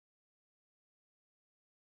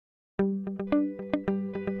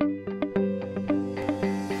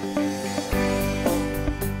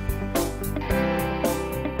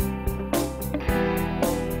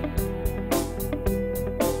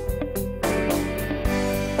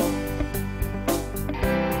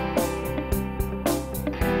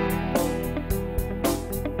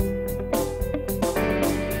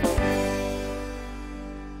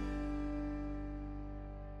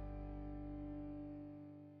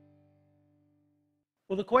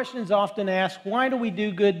Well, the question is often asked, why do we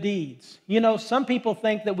do good deeds? You know, some people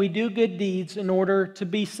think that we do good deeds in order to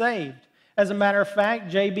be saved. As a matter of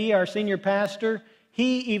fact, JB, our senior pastor,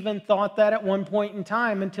 he even thought that at one point in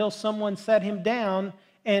time until someone sat him down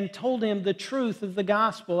and told him the truth of the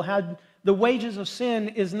gospel, how the wages of sin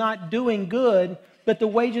is not doing good, but the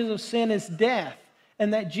wages of sin is death,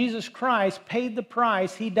 and that Jesus Christ paid the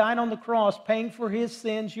price. He died on the cross, paying for his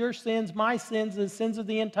sins, your sins, my sins, the sins of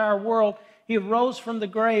the entire world. He arose from the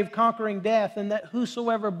grave, conquering death, and that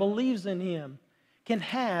whosoever believes in him can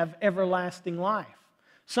have everlasting life.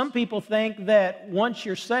 Some people think that once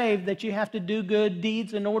you're saved, that you have to do good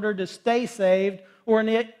deeds in order to stay saved, or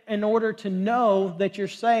in order to know that you're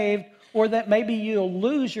saved, or that maybe you'll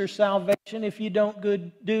lose your salvation if you don't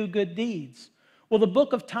do good deeds. Well, the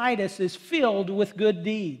book of Titus is filled with good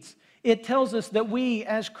deeds. It tells us that we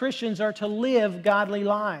as Christians are to live godly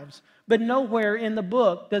lives. But nowhere in the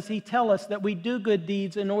book does he tell us that we do good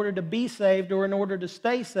deeds in order to be saved or in order to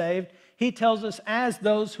stay saved. He tells us as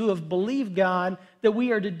those who have believed God that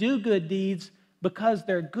we are to do good deeds because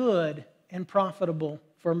they're good and profitable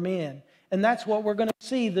for men. And that's what we're going to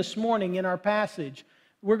see this morning in our passage.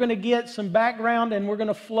 We're going to get some background and we're going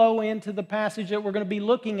to flow into the passage that we're going to be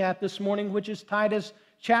looking at this morning, which is Titus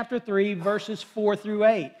chapter 3, verses 4 through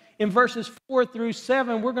 8. In verses 4 through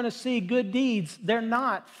 7, we're going to see good deeds. They're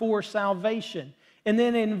not for salvation. And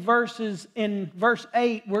then in verse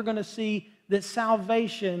 8, we're going to see that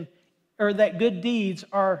salvation, or that good deeds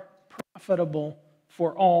are profitable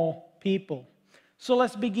for all people. So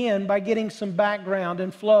let's begin by getting some background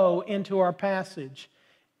and flow into our passage.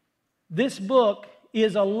 This book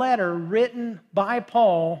is a letter written by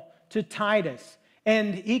Paul to Titus.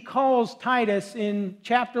 And he calls Titus in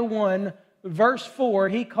chapter 1, verse 4,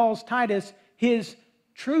 he calls Titus his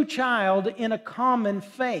true child in a common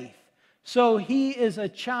faith. So he is a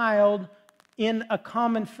child in a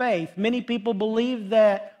common faith. Many people believe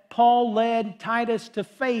that Paul led Titus to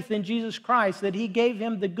faith in Jesus Christ, that he gave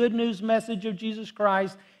him the good news message of Jesus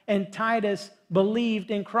Christ, and Titus believed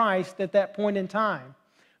in Christ at that point in time.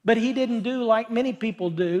 But he didn't do like many people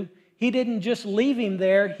do. He didn't just leave him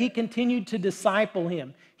there. He continued to disciple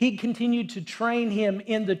him. He continued to train him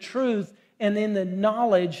in the truth and in the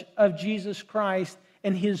knowledge of Jesus Christ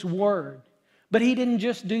and his word. But he didn't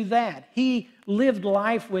just do that. He lived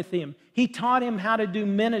life with him. He taught him how to do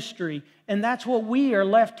ministry. And that's what we are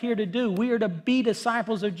left here to do. We are to be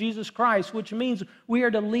disciples of Jesus Christ, which means we are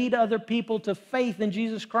to lead other people to faith in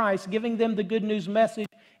Jesus Christ, giving them the good news message.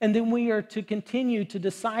 And then we are to continue to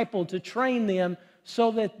disciple, to train them so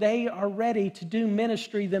that they are ready to do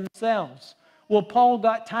ministry themselves. Well, Paul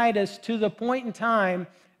got Titus to the point in time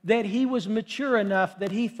that he was mature enough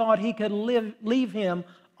that he thought he could leave him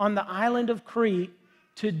on the island of Crete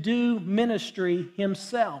to do ministry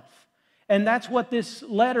himself. And that's what this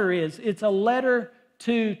letter is. It's a letter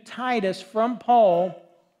to Titus from Paul,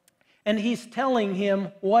 and he's telling him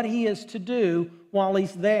what he is to do while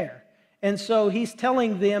he's there. And so he's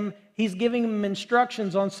telling them, he's giving them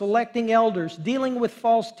instructions on selecting elders, dealing with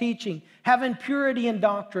false teaching, having purity in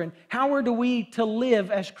doctrine. How are we to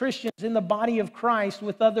live as Christians in the body of Christ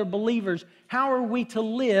with other believers? How are we to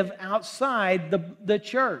live outside the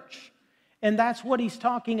church? And that's what he's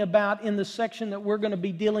talking about in the section that we're going to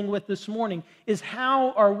be dealing with this morning, is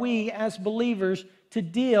how are we as believers to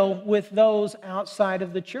deal with those outside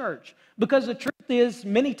of the church? Because the truth is,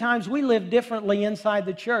 many times we live differently inside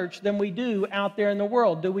the church than we do out there in the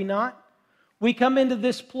world, do we not? We come into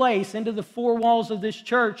this place, into the four walls of this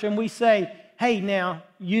church, and we say, hey, now,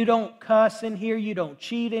 you don't cuss in here, you don't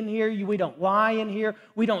cheat in here, we don't lie in here,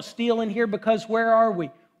 we don't steal in here, because where are we?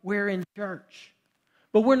 We're in church.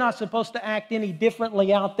 But we're not supposed to act any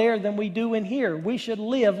differently out there than we do in here. We should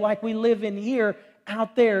live like we live in here,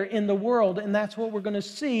 out there in the world. And that's what we're going to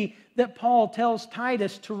see that Paul tells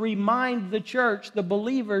Titus to remind the church, the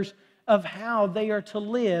believers, of how they are to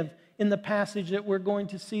live in the passage that we're going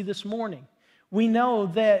to see this morning. We know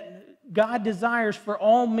that God desires for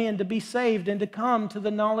all men to be saved and to come to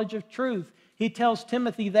the knowledge of truth. He tells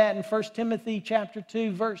Timothy that in 1 Timothy chapter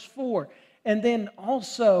 2, verse 4. And then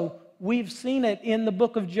also, we've seen it in the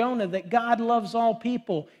book of Jonah that God loves all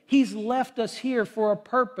people. He's left us here for a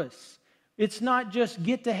purpose. It's not just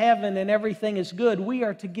get to heaven and everything is good. We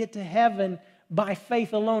are to get to heaven by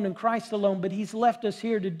faith alone in Christ alone, but He's left us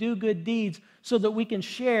here to do good deeds so that we can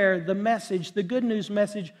share the message, the good news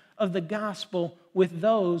message of the gospel with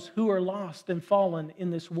those who are lost and fallen in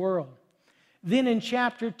this world. Then in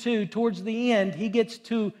chapter 2, towards the end, he gets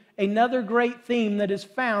to another great theme that is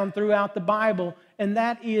found throughout the Bible, and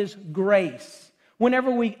that is grace.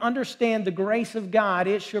 Whenever we understand the grace of God,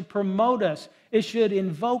 it should promote us. It should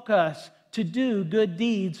invoke us to do good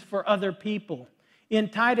deeds for other people. In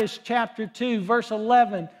Titus chapter 2, verse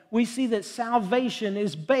 11, we see that salvation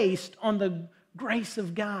is based on the grace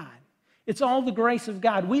of God. It's all the grace of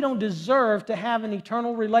God. We don't deserve to have an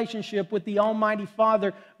eternal relationship with the Almighty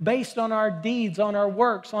Father based on our deeds, on our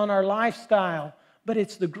works, on our lifestyle. But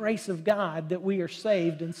it's the grace of God that we are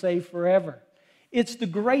saved and saved forever. It's the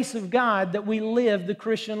grace of God that we live the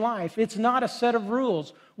Christian life. It's not a set of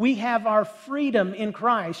rules. We have our freedom in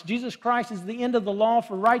Christ. Jesus Christ is the end of the law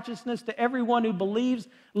for righteousness to everyone who believes.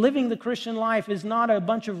 Living the Christian life is not a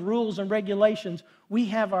bunch of rules and regulations. We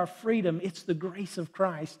have our freedom. It's the grace of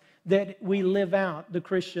Christ that we live out the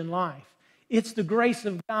Christian life. It's the grace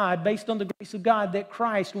of God, based on the grace of God, that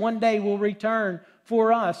Christ one day will return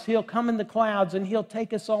for us. He'll come in the clouds and He'll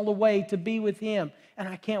take us all the way to be with Him. And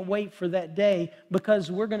I can't wait for that day, because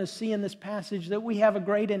we're going to see in this passage that we have a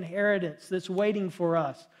great inheritance that's waiting for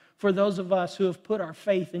us, for those of us who have put our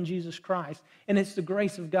faith in Jesus Christ. And it's the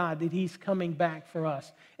grace of God that He's coming back for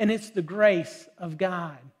us. And it's the grace of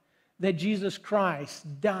God that Jesus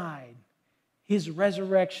Christ died, His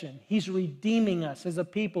resurrection. He's redeeming us as a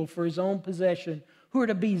people for His own possession, who are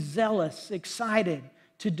to be zealous, excited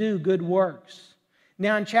to do good works.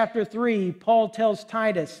 Now in chapter 3, Paul tells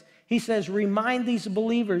Titus, he says, remind these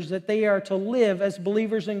believers that they are to live as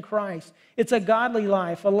believers in Christ. It's a godly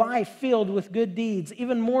life, a life filled with good deeds.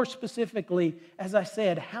 Even more specifically, as I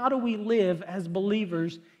said, how do we live as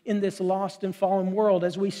believers in this lost and fallen world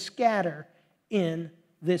as we scatter in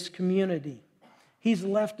this community? He's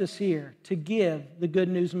left us here to give the good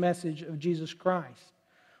news message of Jesus Christ.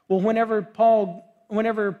 Well, whenever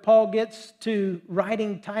Paul gets to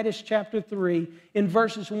writing Titus chapter 3, in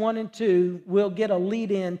verses 1 and 2, we'll get a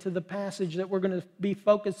lead in to the passage that we're going to be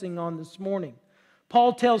focusing on this morning.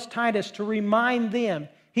 Paul tells Titus to remind them.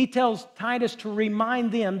 He tells Titus to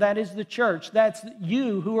remind them, that is the church, that's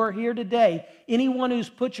you who are here today. Anyone who's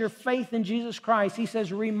put your faith in Jesus Christ, he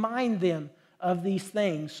says, remind them of these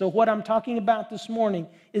things. So what I'm talking about this morning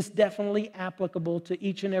is definitely applicable to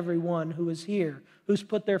each and every one who is here, who's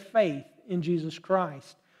put their faith in Jesus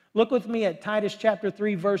Christ. Look with me at Titus chapter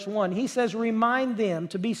 3, verse 1. He says, remind them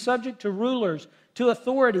to be subject to rulers, to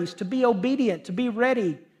authorities, to be obedient, to be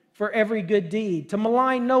ready for every good deed, to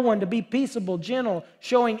malign no one, to be peaceable, gentle,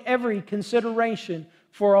 showing every consideration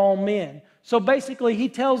for all men. So basically, he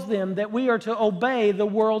tells them that we are to obey the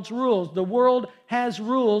world's rules. The world has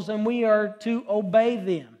rules, and we are to obey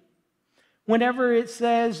them. Whenever it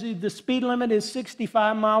says the speed limit is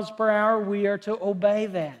 65 miles per hour, we are to obey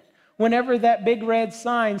that. Whenever that big red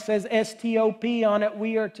sign says STOP on it,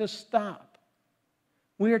 we are to stop.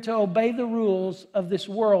 We are to obey the rules of this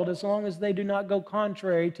world as long as they do not go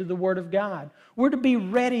contrary to the Word of God. We're to be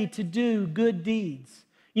ready to do good deeds.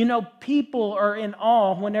 You know, people are in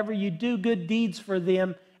awe whenever you do good deeds for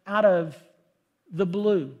them out of the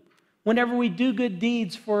blue. Whenever we do good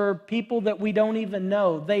deeds for people that we don't even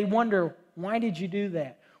know, they wonder, why did you do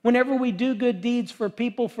that? Whenever we do good deeds for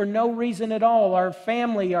people for no reason at all, our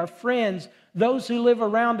family, our friends, those who live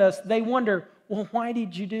around us, they wonder, well, why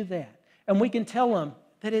did you do that? And we can tell them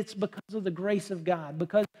that it's because of the grace of God.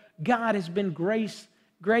 Because God has been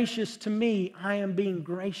gracious to me, I am being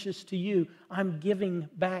gracious to you. I'm giving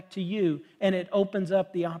back to you. And it opens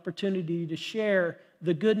up the opportunity to share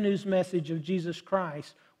the good news message of Jesus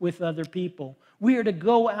Christ with other people. We are to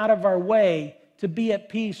go out of our way to be at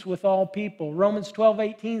peace with all people. Romans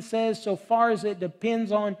 12:18 says, so far as it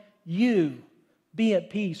depends on you, be at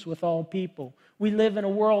peace with all people. We live in a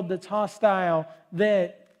world that's hostile,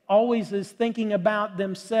 that always is thinking about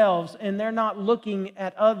themselves, and they're not looking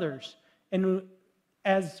at others. And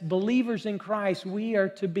as believers in Christ, we are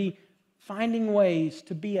to be finding ways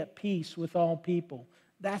to be at peace with all people.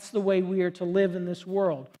 That's the way we are to live in this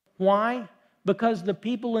world. Why? Because the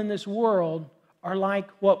people in this world are like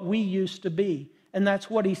what we used to be. And that's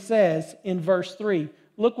what he says in verse 3.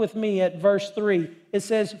 Look with me at verse 3. It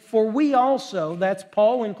says, for we also, that's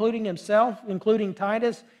Paul including himself, including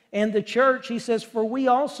Titus, and the church, he says, for we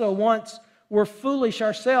also once were foolish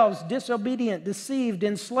ourselves, disobedient, deceived,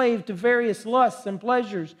 enslaved to various lusts and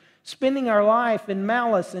pleasures, spending our life in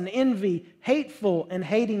malice and envy, hateful and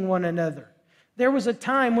hating one another. There was a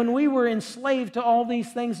time when we were enslaved to all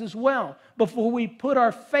these things as well, before we put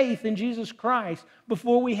our faith in Jesus Christ,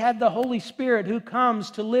 before we had the Holy Spirit who comes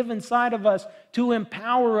to live inside of us, to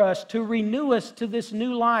empower us, to renew us to this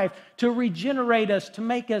new life, to regenerate us, to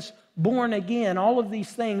make us born again. All of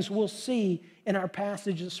these things we'll see in our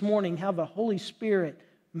passage this morning, how the Holy Spirit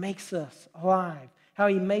makes us alive, how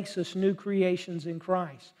He makes us new creations in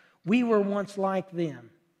Christ. We were once like them,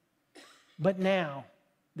 but now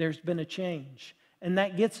there's been a change. And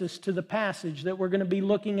that gets us to the passage that we're going to be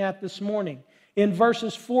looking at this morning. In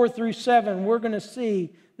verses 4 through 7, we're going to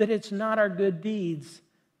see that it's not our good deeds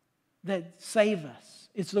that save us.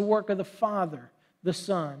 It's the work of the Father, the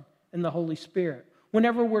Son, and the Holy Spirit.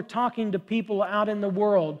 Whenever we're talking to people out in the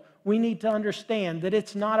world, we need to understand that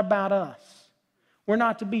it's not about us. We're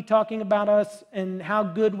not to be talking about us and how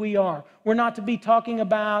good we are. We're not to be talking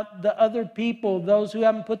about the other people, those who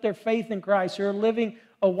haven't put their faith in Christ, who are living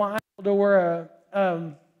a wild or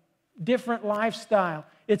a different lifestyle.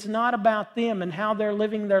 It's not about them and how they're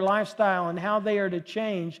living their lifestyle and how they are to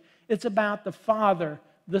change. It's about the Father,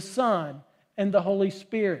 the Son, and the Holy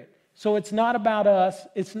Spirit. So it's not about us,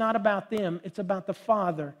 it's not about them, it's about the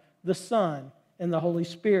Father, the Son, and the Holy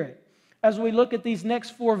Spirit. As we look at these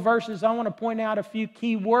next 4 verses, I want to point out a few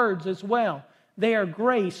key words as well. They are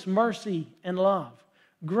grace, mercy, and love.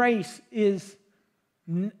 Grace is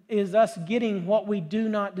us getting what we do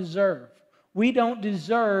not deserve. We don't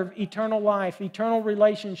deserve eternal life, eternal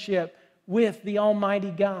relationship with the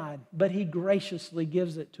Almighty God, but He graciously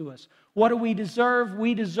gives it to us. What do we deserve?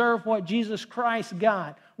 We deserve what Jesus Christ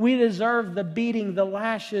got. We deserve the beating, the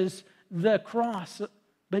lashes, the cross,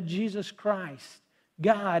 but Jesus Christ,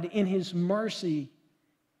 God, in His mercy,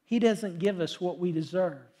 He doesn't give us what we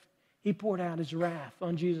deserve. He poured out His wrath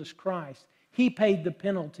on Jesus Christ. He paid the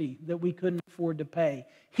penalty that we couldn't afford to pay.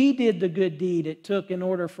 He did the good deed it took in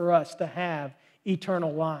order for us to have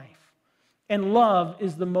eternal life. And love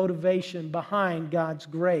is the motivation behind God's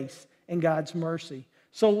grace and God's mercy.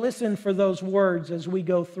 So listen for those words as we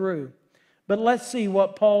go through. But let's see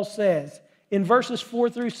what Paul says. In verses 4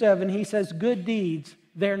 through 7, he says, good deeds,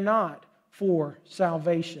 they're not for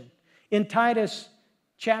salvation. In Titus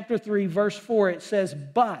chapter 3, verse 4, it says,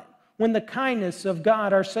 but when the kindness of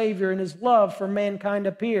God our Savior and His love for mankind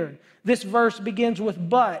appeared. This verse begins with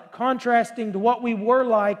but, contrasting to what we were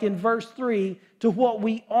like in verse 3 to what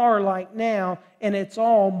we are like now, and it's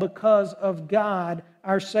all because of God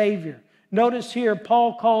our Savior. Notice here,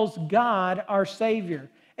 Paul calls God our Savior,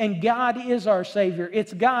 and God is our Savior.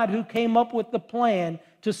 It's God who came up with the plan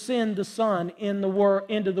to send the Son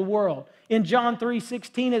into the world. In John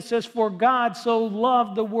 3:16, it says, for God so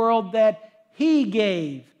loved the world that He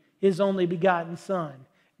gave His only begotten Son.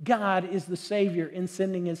 God is the Savior in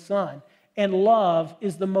sending His Son. And love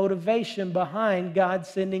is the motivation behind God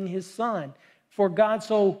sending His Son. For God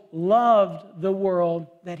so loved the world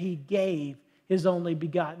that He gave His only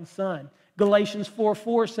begotten Son. Galatians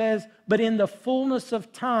 4:4 says, but in the fullness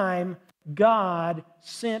of time, God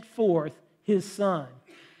sent forth His Son.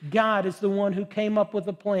 God is the one who came up with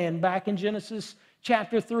a plan back in Genesis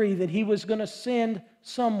chapter 3 that He was going to send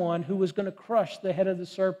someone who was going to crush the head of the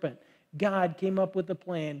serpent. God came up with the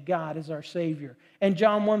plan. God is our Savior. And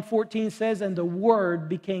John 1:14 says, and the Word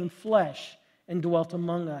became flesh and dwelt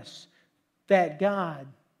among us. That God,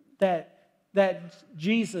 that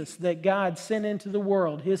Jesus, that God sent into the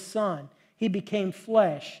world, His Son, He became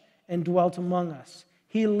flesh and dwelt among us.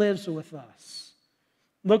 He lives with us.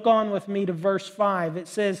 Look on with me to verse 5. It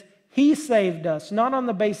says, He saved us, not on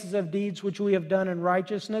the basis of deeds which we have done in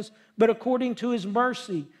righteousness, but according to His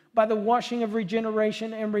mercy, by the washing of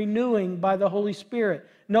regeneration and renewing by the Holy Spirit.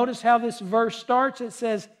 Notice how this verse starts. It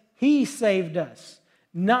says, He saved us,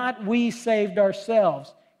 not we saved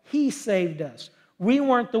ourselves. He saved us. We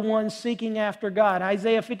weren't the ones seeking after God.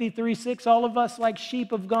 Isaiah 53:6, all of us like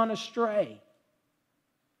sheep have gone astray.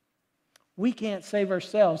 We can't save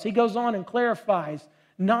ourselves. He goes on and clarifies,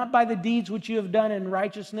 not by the deeds which you have done in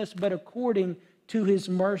righteousness, but according to His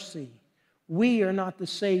mercy. We are not the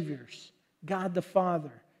saviors. God the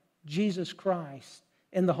Father, Jesus Christ,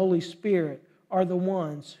 and the Holy Spirit are the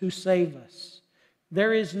ones who save us.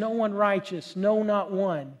 There is no one righteous, no, not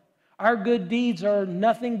one. Our good deeds are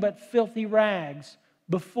nothing but filthy rags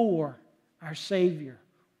before our Savior.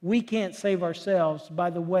 We can't save ourselves by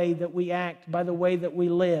the way that we act, by the way that we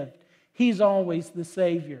live. He's always the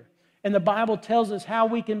Savior. And the Bible tells us how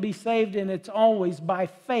we can be saved, and it's always by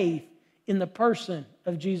faith in the person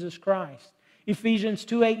of Jesus Christ. Ephesians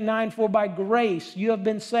 2:8-9, for by grace you have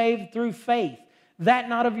been saved through faith. That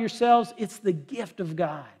not of yourselves, it's the gift of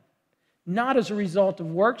God. Not as a result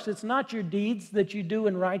of works. It's not your deeds that you do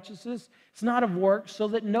in righteousness. It's not of works, so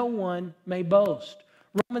that no one may boast.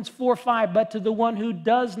 Romans 4:5, but to the one who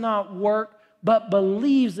does not work, but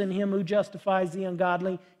believes in Him who justifies the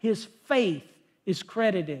ungodly, his faith is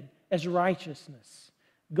credited as righteousness.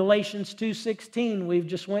 Galatians 2:16, we've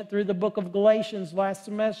just went through the book of Galatians last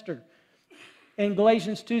semester. And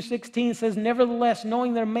Galatians 2:16 says, nevertheless,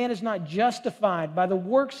 knowing that a man is not justified by the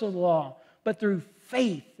works of the law, but through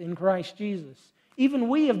faith in Christ Jesus. Even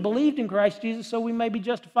we have believed in Christ Jesus, so we may be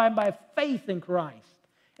justified by faith in Christ.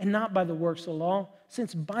 and not by the works of the law,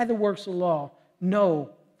 since by the works of the law no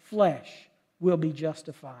flesh will be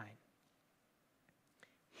justified.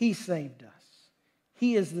 He saved us.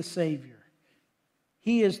 He is the Savior.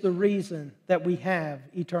 He is the reason that we have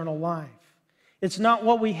eternal life. It's not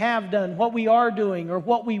what we have done, what we are doing, or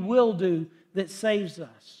what we will do that saves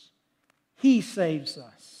us. He saves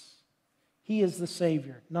us. He is the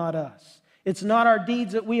Savior, not us. It's not our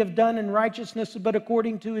deeds that we have done in righteousness, but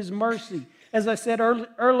according to His mercy. As I said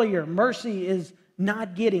earlier, mercy is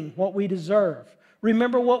not getting what we deserve.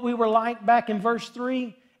 Remember what we were like back in verse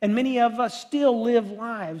 3? And many of us still live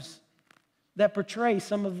lives that portray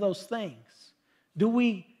some of those things. Do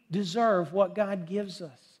we deserve what God gives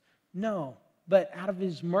us? No, but out of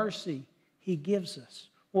His mercy, He gives us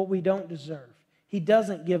what we don't deserve. He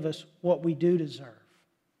doesn't give us what we do deserve.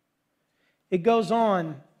 It goes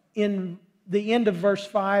on in the end of verse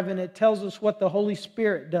 5, and it tells us what the Holy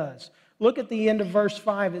Spirit does. Look at the end of verse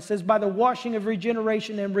 5. It says, by the washing of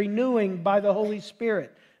regeneration and renewing by the Holy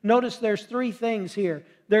Spirit. Notice there's three things here.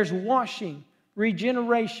 There's washing,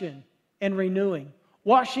 regeneration, and renewing.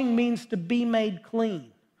 Washing means to be made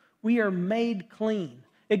clean. We are made clean.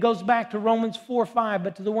 It goes back to Romans 4:5.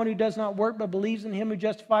 But to the one who does not work but believes in Him who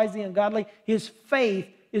justifies the ungodly, his faith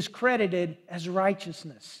is credited as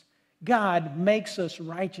righteousness. God makes us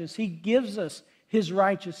righteous. He gives us His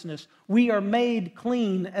righteousness. We are made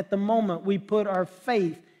clean at the moment we put our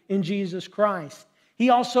faith in Jesus Christ. He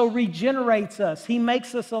also regenerates us. He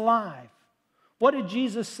makes us alive. What did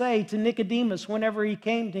Jesus say to Nicodemus whenever He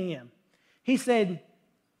came to him? He said,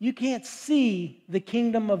 you can't see the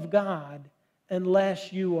kingdom of God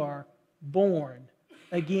unless you are born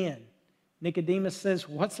again. Nicodemus says,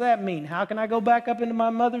 what's that mean? How can I go back up into my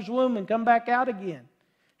mother's womb and come back out again?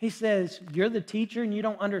 He says, you're the teacher and you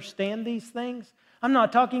don't understand these things? I'm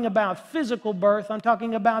not talking about physical birth. I'm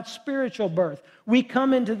talking about spiritual birth. We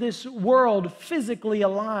come into this world physically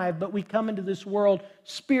alive, but we come into this world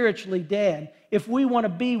spiritually dead. If we want to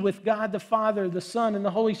be with God the Father, the Son, and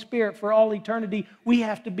the Holy Spirit for all eternity, we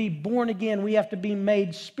have to be born again. We have to be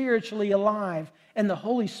made spiritually alive. And the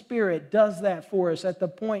Holy Spirit does that for us at the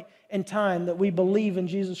point in time that we believe in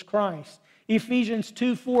Jesus Christ. Ephesians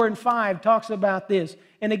 2, 4, and 5 talks about this.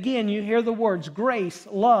 And again, you hear the words grace,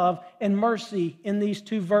 love, and mercy in these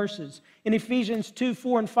two verses. In Ephesians 2,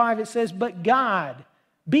 4, and 5, it says, but God,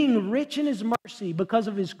 being rich in His mercy because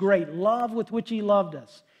of His great love with which He loved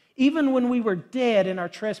us, even when we were dead in our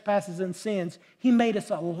trespasses and sins, He made us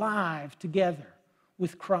alive together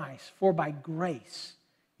with Christ. For by grace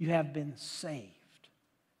you have been saved.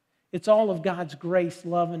 It's all of God's grace,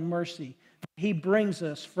 love, and mercy. He brings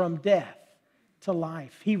us from death to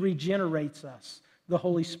life. He regenerates us. The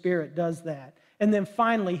Holy Spirit does that. And then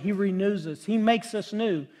finally, He renews us. He makes us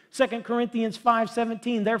new. 2 Corinthians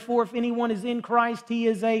 5:17, therefore, if anyone is in Christ, he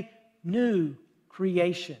is a new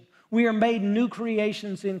creation. We are made new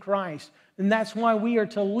creations in Christ. And that's why we are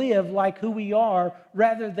to live like who we are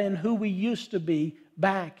rather than who we used to be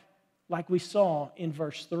back like we saw in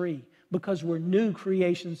verse 3. Because we're new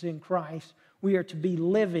creations in Christ, we are to be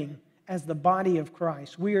living as the body of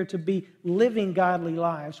Christ. We are to be living godly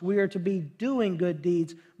lives. We are to be doing good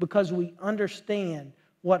deeds because we understand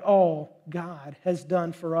what all God has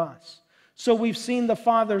done for us. So we've seen the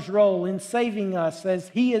Father's role in saving us as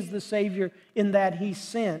He is the Savior in that He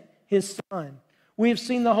sent His Son. We have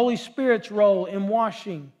seen the Holy Spirit's role in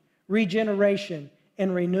washing, regeneration,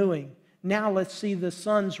 and renewing. Now let's see the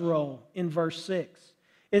Son's role in verse 6.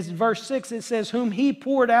 In verse 6 it says, whom He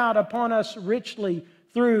poured out upon us richly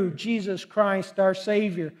through Jesus Christ our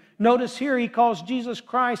Savior. Notice here He calls Jesus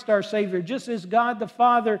Christ our Savior. Just as God the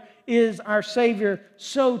Father is our Savior,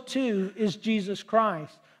 so too is Jesus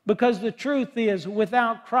Christ. Because the truth is,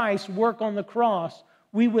 without Christ's work on the cross,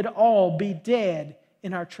 we would all be dead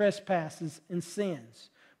in our trespasses and sins.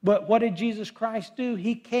 But what did Jesus Christ do?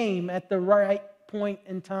 He came at the right point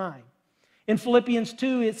in time. In Philippians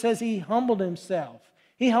 2, it says He humbled Himself.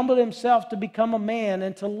 He humbled Himself to become a man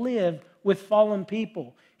and to live with fallen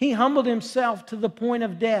people. He humbled Himself to the point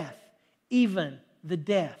of death, even the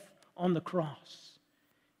death on the cross.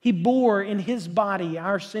 He bore in His body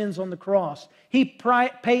our sins on the cross. He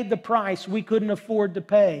paid the price we couldn't afford to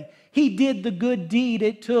pay. He did the good deed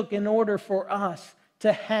it took in order for us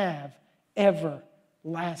to have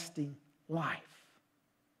everlasting life.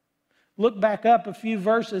 Look back up a few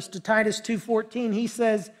verses to Titus 2:14. He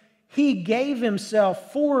says, He gave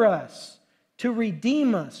Himself for us to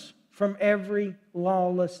redeem us from every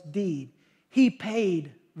lawless deed. He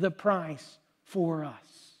paid the price for us.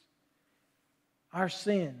 Our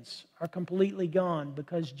sins are completely gone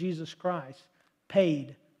because Jesus Christ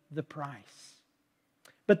paid the price.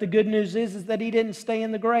 But the good news is that he didn't stay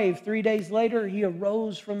in the grave. 3 days later, he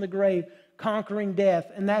arose from the grave, conquering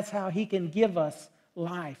death. And that's how he can give us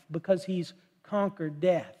life, because he's conquered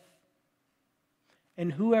death.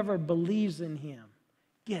 And whoever believes in him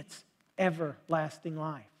gets everlasting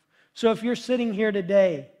life. So if you're sitting here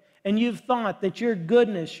today and you've thought that your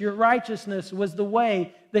goodness, your righteousness was the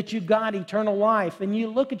way that you got eternal life, and you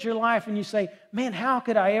look at your life and you say, man, how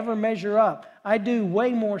could I ever measure up? I do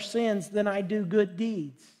way more sins than I do good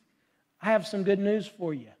deeds. I have some good news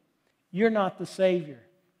for you. You're not the Savior.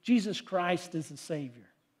 Jesus Christ is the Savior.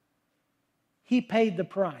 He paid the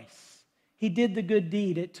price. He did the good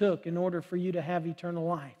deed it took in order for you to have eternal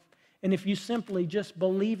life. And if you simply just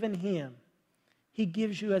believe in him, he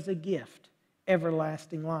gives you as a gift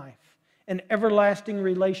everlasting life. An everlasting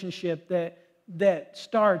relationship that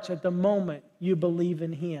starts at the moment you believe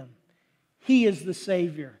in him. He is the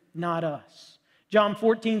Savior, not us. John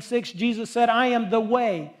 14:6, Jesus said, I am the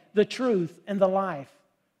way, the truth, and the life.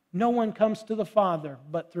 No one comes to the Father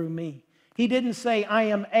but through me. He didn't say, I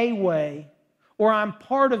am a way, or I'm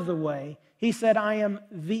part of the way. He said, I am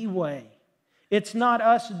the way. It's not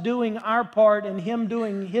us doing our part and him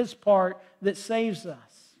doing his part that saves us.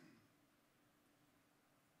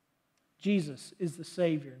 Jesus is the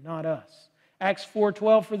Savior, not us. Acts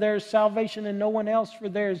 4:12, for there is salvation in no one else, for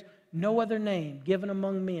there is no other name given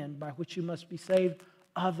among men by which you must be saved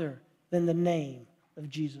other than the name of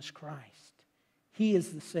Jesus Christ. He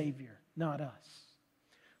is the Savior, not us.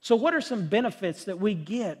 So what are some benefits that we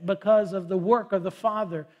get because of the work of the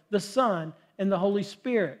Father, the Son, and the Holy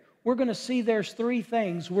Spirit? We're going to see there's three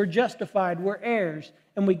things. We're justified, we're heirs,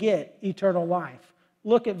 and we get eternal life.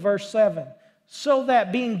 Look at verse 7. So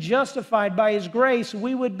that being justified by his grace,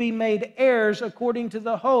 we would be made heirs according to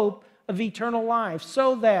the hope of eternal life.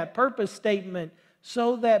 So that, purpose statement,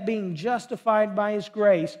 so that being justified by his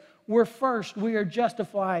grace, we are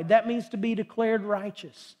justified. That means to be declared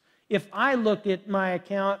righteous. If I look at my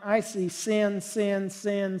account, I see sin, sin,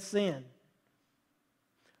 sin, sin.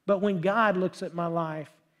 But when God looks at my life,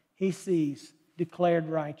 he sees declared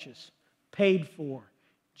righteous, paid for.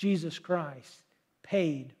 Jesus Christ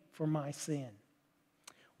paid for my sin.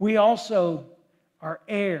 We also are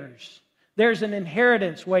heirs. There's an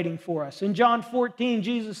inheritance waiting for us. In John 14,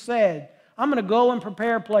 Jesus said, I'm going to go and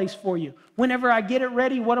prepare a place for you. Whenever I get it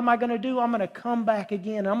ready, what am I going to do? I'm going to come back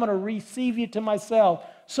again. I'm going to receive you to myself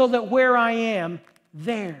so that where I am,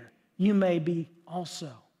 there you may be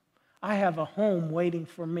also. I have a home waiting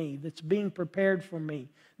for me that's being prepared for me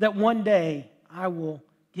that one day I will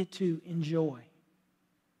get to enjoy.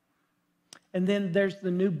 And then there's the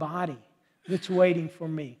new body that's waiting for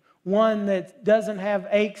me. One that doesn't have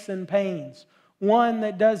aches and pains. One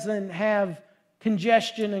that doesn't have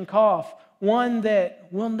congestion and cough. One that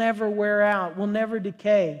will never wear out, will never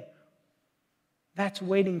decay. That's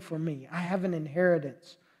waiting for me. I have an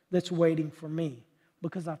inheritance that's waiting for me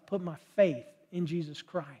because I've put my faith in Jesus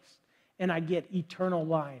Christ. And I get eternal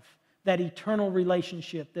life, that eternal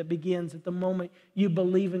relationship that begins at the moment you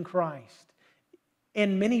believe in Christ.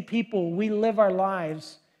 And many people, we live our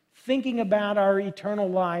lives thinking about our eternal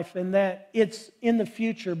life and that it's in the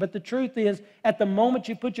future. But the truth is, at the moment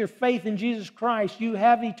you put your faith in Jesus Christ, you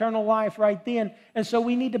have eternal life right then. And so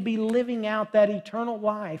we need to be living out that eternal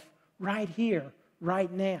life right here,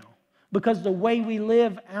 right now. Because the way we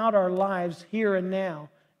live out our lives here and now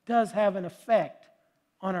does have an effect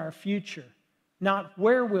on our future. Not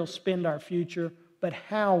where we'll spend our future, but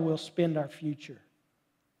how we'll spend our future.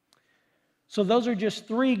 So those are just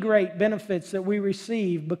three great benefits that we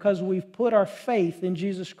receive because we've put our faith in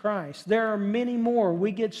Jesus Christ. There are many more.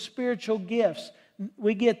 We get spiritual gifts.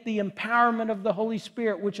 We get the empowerment of the Holy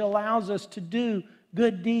Spirit, which allows us to do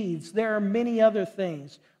good deeds. There are many other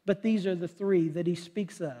things, but these are the three that he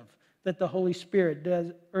speaks of, that the Holy Spirit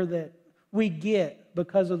does, or that we get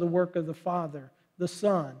because of the work of the Father, the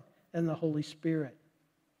Son, and the Holy Spirit.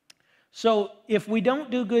 So if we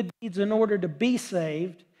don't do good deeds in order to be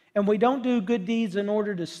saved, and we don't do good deeds in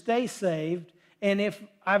order to stay saved, and if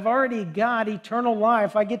I've already got eternal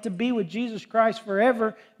life, I get to be with Jesus Christ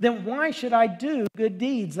forever, then why should I do good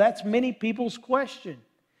deeds? That's many people's question.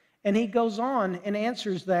 And he goes on and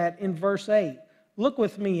answers that in verse 8. Look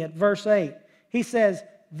with me at verse 8. He says,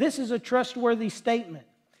 this is a trustworthy statement.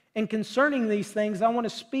 And concerning these things, I want to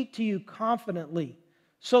speak to you confidently,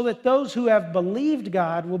 so that those who have believed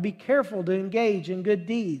God will be careful to engage in good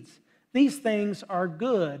deeds. These things are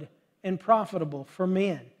good and profitable for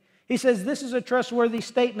men. He says this is a trustworthy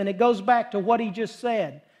statement. It goes back to what he just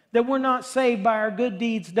said, that we're not saved by our good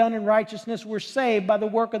deeds done in righteousness. We're saved by the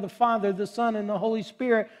work of the Father, the Son, and the Holy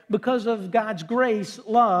Spirit because of God's grace,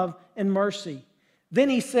 love, and mercy. Then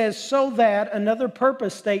he says, so that, another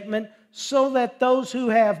purpose statement, so that those who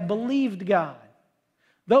have believed God,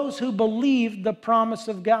 those who believed the promise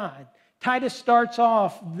of God. Titus starts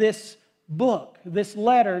off this book, this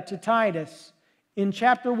letter to Titus. In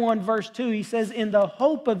chapter 1, verse 2, he says, in the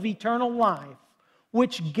hope of eternal life,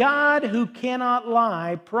 which God, who cannot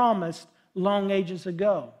lie, promised long ages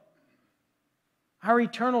ago. Our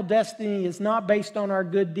eternal destiny is not based on our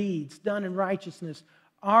good deeds done in righteousness.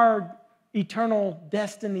 Our eternal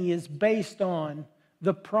destiny is based on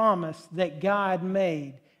the promise that God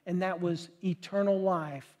made, and that was eternal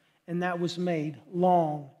life, and that was made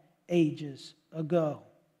long ages ago.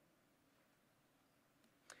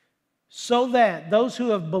 So that those who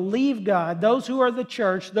have believed God, those who are the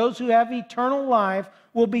church, those who have eternal life,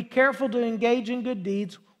 will be careful to engage in good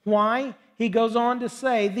deeds. Why? He goes on to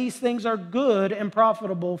say, these things are good and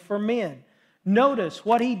profitable for men. Notice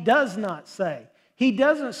what he does not say. He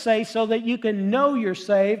doesn't say so that you can know you're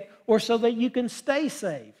saved or so that you can stay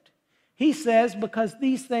saved. He says because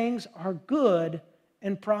these things are good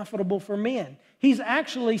and profitable for men. He's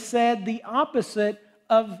actually said the opposite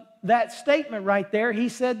of that statement right there. He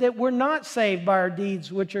said that we're not saved by our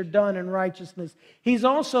deeds which are done in righteousness. He's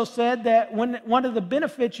also said that one of the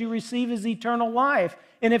benefits you receive is eternal life.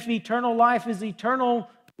 And if eternal life is eternal,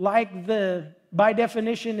 by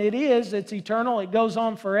definition it's eternal, it goes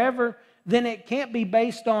on forever, then it can't be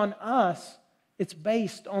based on us. It's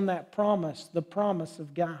based on that promise, the promise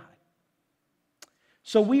of God.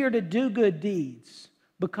 So we are to do good deeds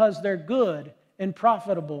because they're good and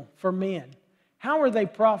profitable for men. How are they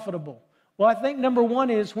profitable? Well, I think number one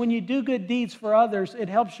is when you do good deeds for others, it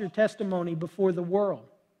helps your testimony before the world.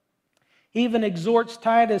 He even exhorts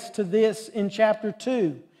Titus to this in chapter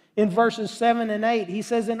 2. In verses 7 and 8, he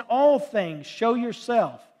says, in all things show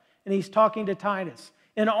yourself, and he's talking to Titus,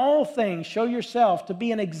 in all things show yourself to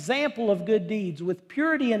be an example of good deeds with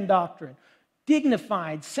purity in doctrine,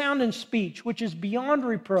 dignified, sound in speech, which is beyond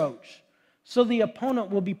reproach, so the opponent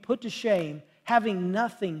will be put to shame, having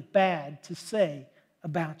nothing bad to say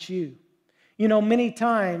about you. You know, many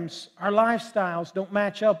times our lifestyles don't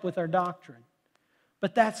match up with our doctrine,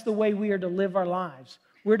 but that's the way we are to live our lives.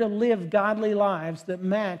 We're to live godly lives that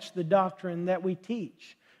match the doctrine that we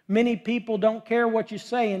teach. Many people don't care what you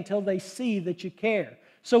say until they see that you care.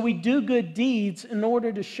 So we do good deeds in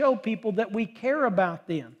order to show people that we care about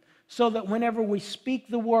them, so that whenever we speak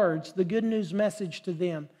the words, the good news message to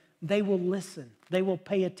them, they will listen, they will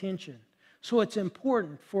pay attention. So it's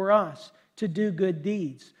important for us to do good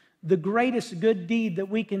deeds. The greatest good deed that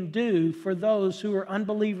we can do for those who are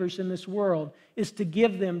unbelievers in this world is to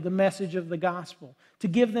give them the message of the gospel, to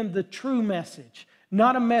give them the true message,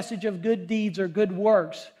 not a message of good deeds or good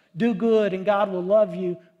works. Do good and God will love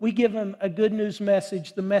you. We give them a good news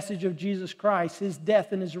message, the message of Jesus Christ, His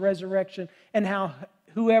death and His resurrection, and how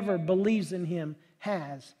whoever believes in Him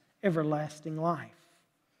has everlasting life.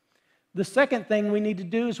 The second thing we need to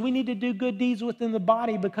do is we need to do good deeds within the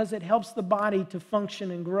body because it helps the body to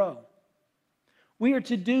function and grow. We are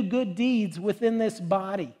to do good deeds within this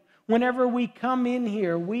body. Whenever we come in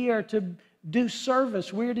here, we are to do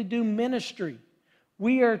service. We are to do ministry.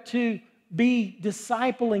 We are to be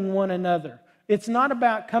discipling one another. It's not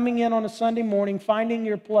about coming in on a Sunday morning, finding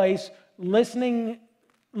your place, listening,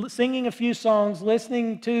 singing a few songs,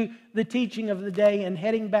 listening to the teaching of the day, and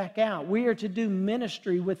heading back out. We are to do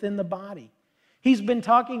ministry within the body. He's been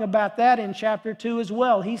talking about that in chapter 2 as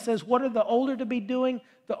well. He says, what are the older to be doing?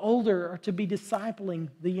 The older are to be discipling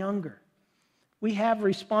the younger. We have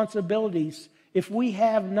responsibilities. If we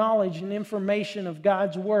have knowledge and information of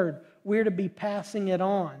God's Word, we're to be passing it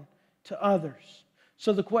on to others.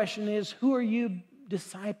 So the question is, who are you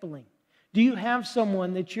discipling? Do you have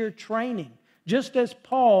someone that you're training? Just as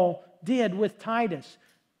Paul did with Titus,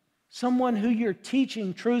 someone who you're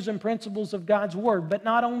teaching truths and principles of God's Word. But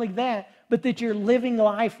not only that, but that you're living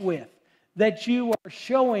life with, that you are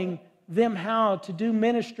showing them how to do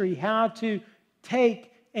ministry, how to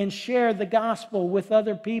take and share the gospel with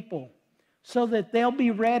other people so that they'll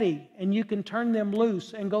be ready and you can turn them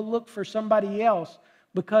loose and go look for somebody else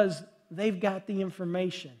because they've got the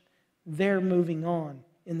information. They're moving on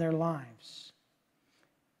in their lives.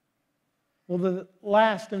 Well, the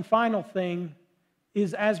last and final thing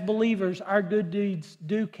is, as believers, our good deeds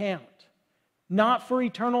do count. Not for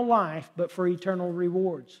eternal life, but for eternal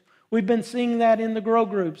rewards. We've been seeing that in the Grow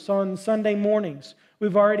Groups on Sunday mornings.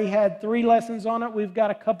 We've already had 3 lessons on it. We've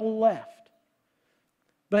got a couple left.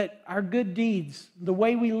 But our good deeds, the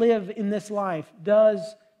way we live in this life, does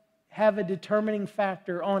have a determining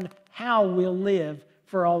factor on how we'll live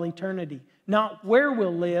for all eternity. Not where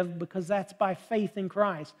we'll live, because that's by faith in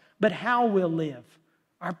Christ, but how we'll live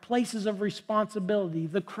our places of responsibility,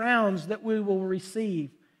 the crowns that we will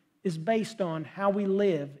receive, is based on how we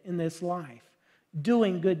live in this life.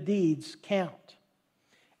 Doing good deeds count.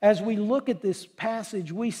 As we look at this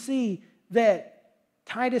passage, we see that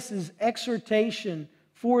Titus's exhortation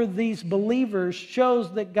for these believers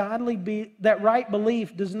shows that that right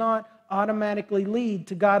belief does not automatically lead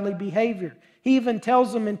to godly behavior. He even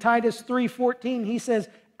tells them in Titus 3:14, he says,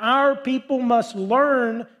 our people must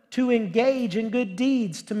learn to engage in good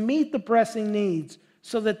deeds, to meet the pressing needs,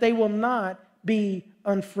 so that they will not be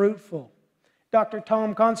unfruitful. Dr.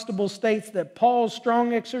 Tom Constable states that Paul's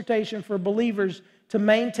strong exhortation for believers to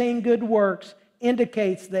maintain good works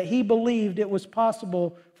indicates that he believed it was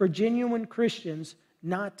possible for genuine Christians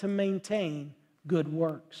not to maintain good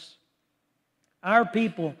works. Our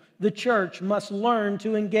people, the church, must learn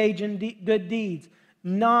to engage in good deeds.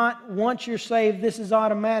 Not once you're saved, this is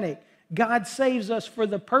automatic. God saves us for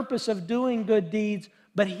the purpose of doing good deeds,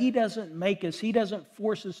 but He doesn't make us. He doesn't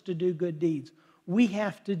force us to do good deeds. We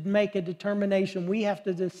have to make a determination. We have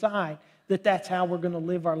to decide that that's how we're going to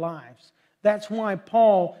live our lives. That's why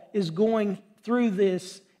Paul is going through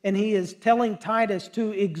this, and he is telling Titus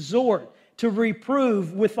to exhort, to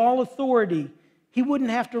reprove with all authority. He wouldn't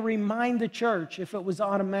have to remind the church if it was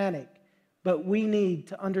automatic, but we need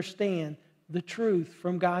to understand the truth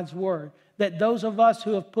from God's Word, that those of us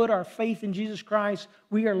who have put our faith in Jesus Christ,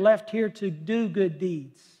 we are left here to do good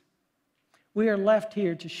deeds. We are left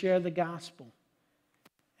here to share the gospel.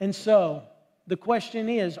 And so, the question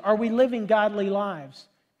is, are we living godly lives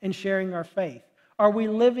and sharing our faith? Are we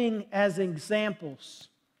living as examples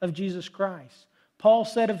of Jesus Christ? Paul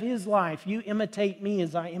said of his life, you imitate me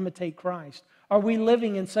as I imitate Christ. Are we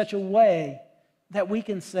living in such a way that we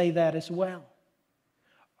can say that as well?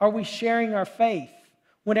 Are we sharing our faith?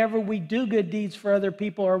 Whenever we do good deeds for other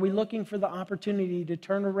people, are we looking for the opportunity to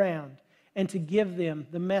turn around and to give them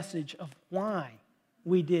the message of why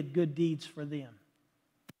we did good deeds for them?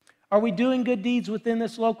 Are we doing good deeds within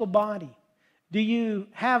this local body? Do you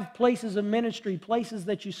have places of ministry, places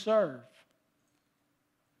that you serve?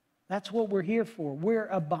 That's what we're here for. We're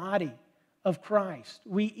a body of Christ.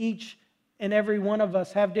 We each and every one of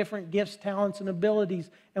us have different gifts, talents, and abilities,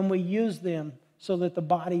 and we use them so that the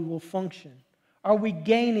body will function. Are we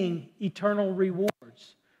gaining eternal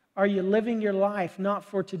rewards? Are you living your life not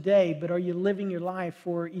for today, but are you living your life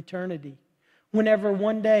for eternity? Whenever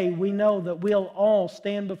one day we know that we'll all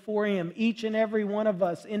stand before Him, each and every one of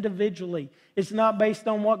us individually. It's not based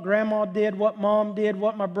on what grandma did, what mom did,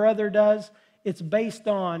 what my brother does. It's based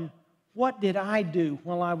on what did I do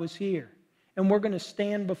while I was here? And we're going to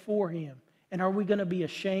stand before Him. And are we going to be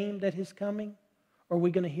ashamed at His coming? Or are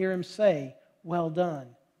we going to hear Him say, well done,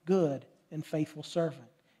 good and faithful servant?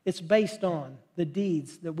 It's based on the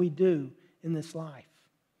deeds that we do in this life.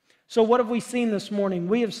 So what have we seen this morning?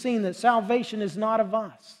 We have seen that salvation is not of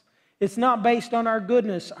us. It's not based on our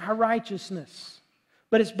goodness, our righteousness,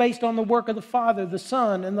 but it's based on the work of the Father, the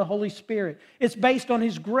Son, and the Holy Spirit. It's based on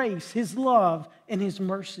His grace, His love, and His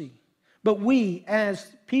mercy. But we,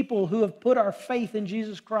 as people who have put our faith in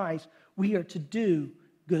Jesus Christ, we are to do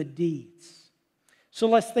good deeds. So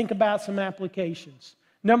let's think about some applications.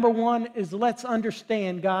 Number one is let's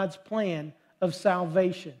understand God's plan of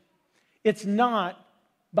salvation. It's not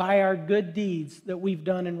by our good deeds that we've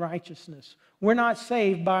done in righteousness. We're not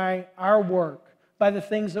saved by our work, by the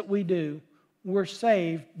things that we do. We're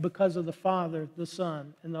saved because of the Father, the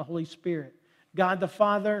Son, and the Holy Spirit. God the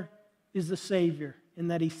Father is the Savior in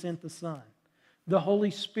that He sent the Son. The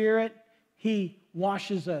Holy Spirit, He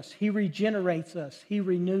washes us, He regenerates us, He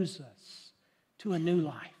renews us to a new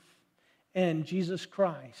life. And Jesus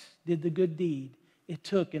Christ did the good deed it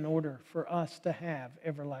took in order for us to have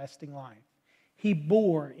everlasting life. He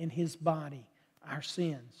bore in His body our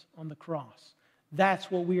sins on the cross. That's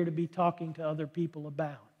what we are to be talking to other people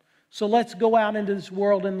about. So let's go out into this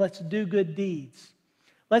world and let's do good deeds.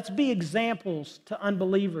 Let's be examples to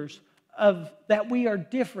unbelievers of that we are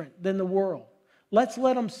different than the world. Let's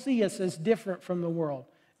let them see us as different from the world.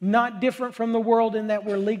 Not different from the world in that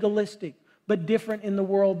we're legalistic, but different in the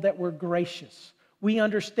world that we're gracious. We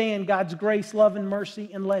understand God's grace, love, and mercy,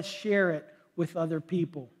 and let's share it with other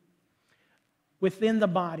people. Within the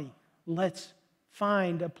body, let's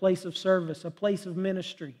find a place of service, a place of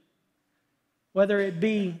ministry. Whether it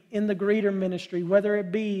be in the greeter ministry, whether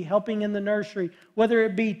it be helping in the nursery, whether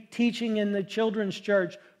it be teaching in the children's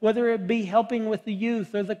church, whether it be helping with the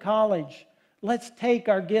youth or the college. Let's take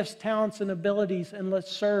our gifts, talents, and abilities and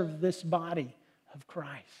let's serve this body of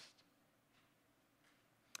Christ.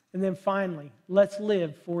 And then finally, let's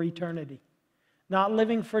live for eternity. Not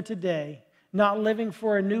living for today, not living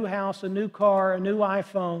for a new house, a new car, a new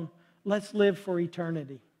iPhone, let's live for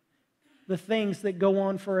eternity. The things that go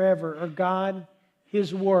on forever are God,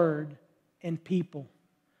 His Word, and people.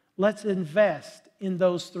 Let's invest in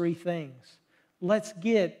those three things. Let's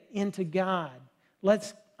get into God.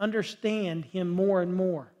 Let's understand Him more and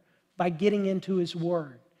more by getting into His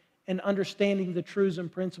Word and understanding the truths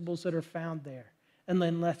and principles that are found there. And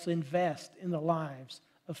then let's invest in the lives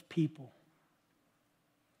of people.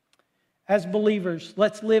 As believers,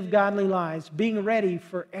 let's live godly lives, being ready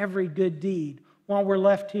for every good deed while we're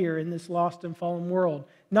left here in this lost and fallen world.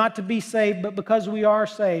 Not to be saved, but because we are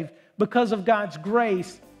saved, because of God's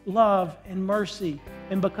grace, love, and mercy,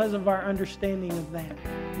 and because of our understanding of that.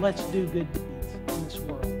 Let's do good deeds in this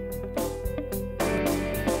world.